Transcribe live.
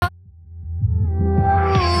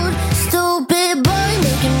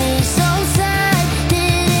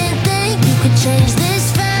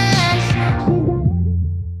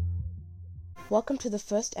welcome to the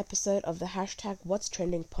first episode of the hashtag What's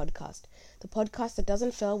Trending podcast, the podcast that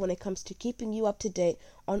doesn't fail when it comes to keeping you up to date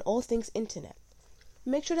on all things internet.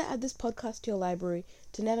 Make sure to add this podcast to your library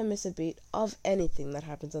to never miss a beat of anything that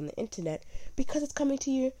happens on the internet because it's coming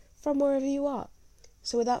to you from wherever you are.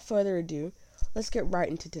 So without further ado, let's get right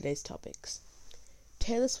into today's topics.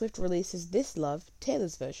 Taylor Swift releases This Love,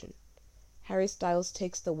 Taylor's version. Harry Styles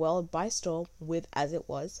takes the world by storm with As It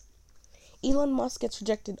Was. Elon Musk gets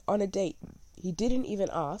rejected on a date he didn't even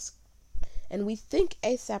ask. And we think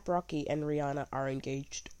A$AP Rocky and Rihanna are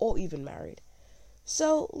engaged or even married.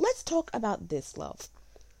 So let's talk about This Love.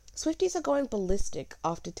 Swifties are going ballistic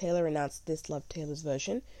after Taylor announced This Love, Taylor's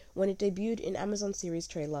version when it debuted in Amazon series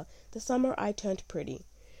trailer The Summer I Turned Pretty.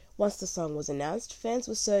 Once the song was announced, fans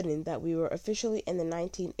were certain that we were officially in the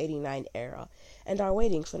 1989 era and are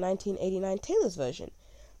waiting for 1989 Taylor's version.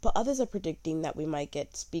 But others are predicting that we might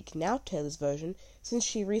get Speak Now Taylor's version since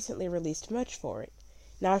she recently released merch for it.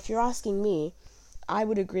 Now, if you're asking me, I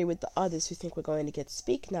would agree with the others who think we're going to get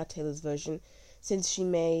Speak Now Taylor's version since she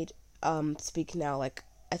made Speak Now I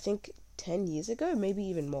think 10 years ago, maybe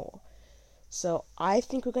even more. So I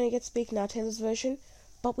think we're going to get Speak Now Taylor's version,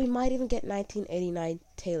 but we might even get 1989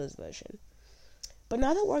 Taylor's version. But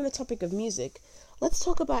now that we're on the topic of music, let's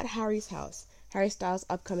talk about Harry Styles'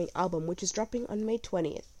 upcoming album, which is dropping on May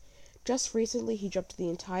 20th. Just recently, he dropped the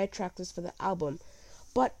entire tracklist for the album,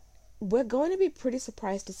 but we're going to be pretty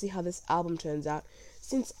surprised to see how this album turns out,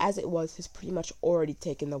 since As It Was has pretty much already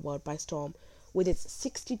taken the world by storm, with its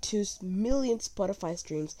 62 million Spotify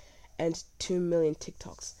streams and 2 million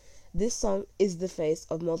TikToks. This song is the face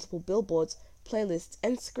of multiple billboards, playlists,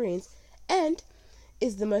 and screens, and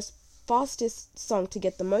is the most fastest song to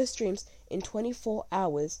get the most streams in 24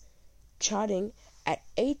 hours, charting at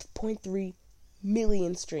 8.3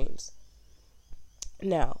 million streams.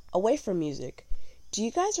 Now, away from music, do you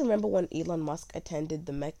guys remember when Elon Musk attended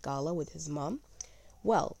the Met Gala with his mom?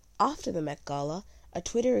 Well, after the Met Gala, a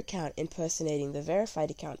Twitter account impersonating the verified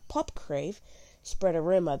account PopCrave spread a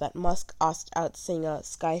rumor that Musk asked out singer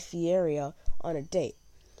Sky Fieria on a date.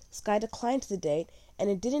 Sky declined the date, and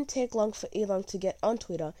it didn't take long for Elon to get on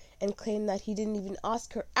Twitter and claim that he didn't even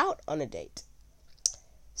ask her out on a date.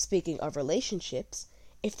 Speaking of relationships,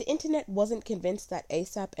 if the internet wasn't convinced that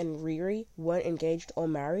A$AP and Riri weren't engaged or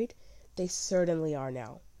married, they certainly are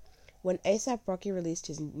now. When A$AP Rocky released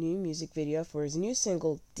his new music video for his new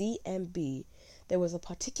single, DMB, there was a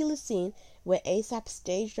particular scene where A$AP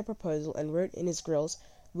staged a proposal and wrote in his grills,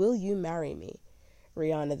 "Will you marry me?"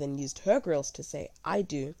 Rihanna then used her grills to say, "I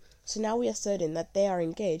do," so now we are certain that they are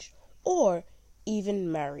engaged or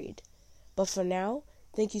even married. But for now,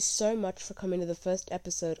 thank you so much for coming to the first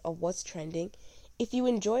episode of What's Trending. If you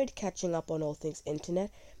enjoyed catching up on all things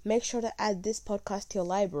internet, make sure to add this podcast to your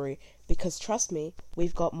library because trust me,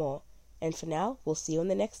 we've got more. And for now, we'll see you in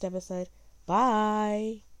the next episode.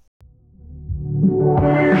 Bye!